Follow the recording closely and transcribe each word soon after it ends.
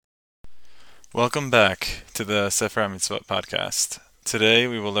Welcome back to the Sefer HaMitzvot podcast. Today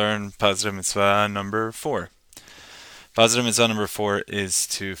we will learn Pazra Mitzvah number 4. Pazra Mitzvah number 4 is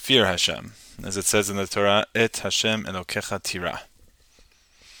to fear Hashem. As it says in the Torah, Et Hashem Elokecha Tira.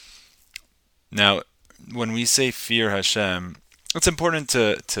 Now, when we say fear Hashem, it's important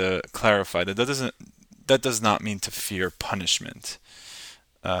to clarify that does not mean to fear punishment.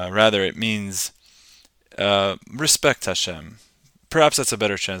 Rather, it means respect Hashem. Perhaps that's a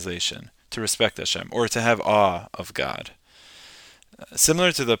better translation. To respect Hashem, or to have awe of God.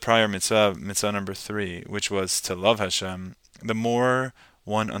 Similar to the prior mitzvah number 3, which was to love Hashem, the more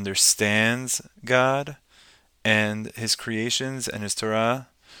one understands God and His creations and His Torah,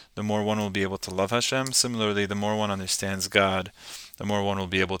 the more one will be able to love Hashem. Similarly, the more one understands God, the more one will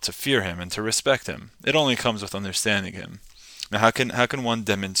be able to fear Him and to respect Him. It only comes with understanding Him. Now, how can one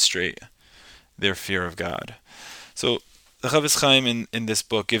demonstrate their fear of God? So, the Chavetz Chaim in this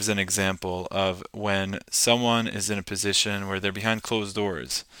book gives an example of when someone is in a position where they're behind closed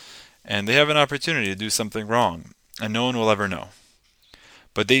doors and they have an opportunity to do something wrong and no one will ever know.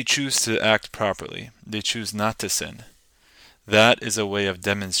 But they choose to act properly. They choose not to sin. That is a way of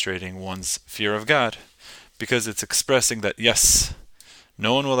demonstrating one's fear of God, because it's expressing that, yes,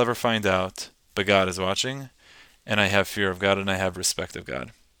 no one will ever find out, but God is watching, and I have fear of God and I have respect of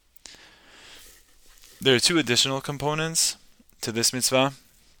God. There are 2 additional components to this mitzvah.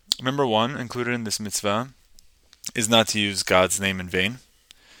 Number 1, included in this mitzvah, is not to use God's name in vain.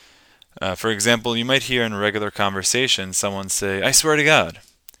 For example, you might hear in a regular conversation someone say, I swear to God,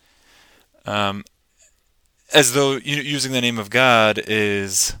 as though using the name of God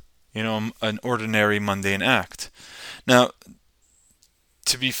is, an ordinary mundane act. Now,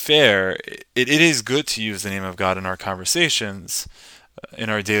 to be fair, it is good to use the name of God in our conversations, in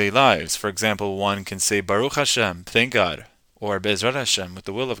our daily lives. For example, one can say Baruch Hashem, thank God, or Be'ezrat Hashem, with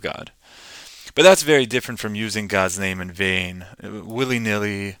the will of God. But that's very different from using God's name in vain,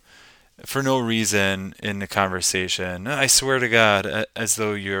 willy-nilly, for no reason in a conversation. I swear to God, as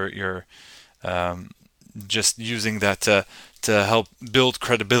though you're just using that to help build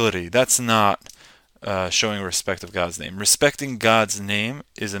credibility. That's not showing respect of God's name. Respecting God's name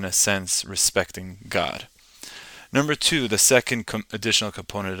is, in a sense, respecting God. Number 2, the second additional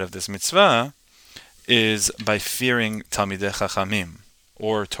component of this mitzvah is by fearing Talmidei Chachamim,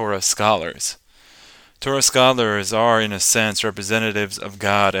 or Torah scholars. Torah scholars are, in a sense, representatives of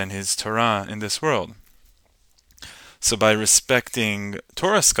God and His Torah in this world. So by respecting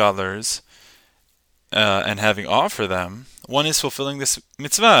Torah scholars and having awe for them, one is fulfilling this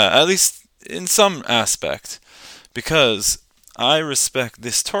mitzvah, at least in some aspect, because I respect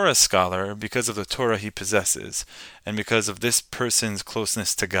this Torah scholar because of the Torah he possesses, and because of this person's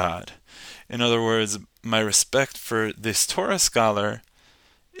closeness to God. In other words, my respect for this Torah scholar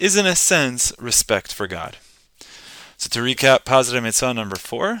is, in a sense, respect for God. So to recap, Pazra Mitzvah number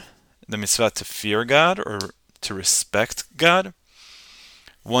 4, the mitzvah to fear God or to respect God,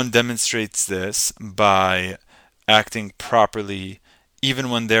 one demonstrates this by acting properly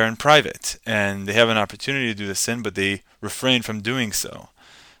even when they're in private and they have an opportunity to do the sin, but they refrain from doing so.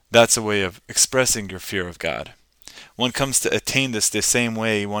 That's a way of expressing your fear of God. One comes to attain this the same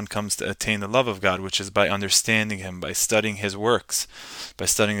way one comes to attain the love of God, which is by understanding Him, by studying His works, by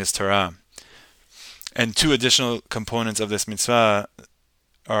studying His Torah. And 2 additional components of this mitzvah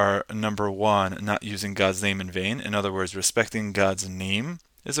are, number 1, not using God's name in vain. In other words, respecting God's name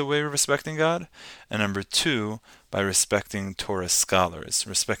is a way of respecting God. And number 2, by respecting Torah scholars.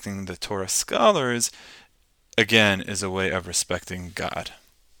 Respecting the Torah scholars, again, is a way of respecting God.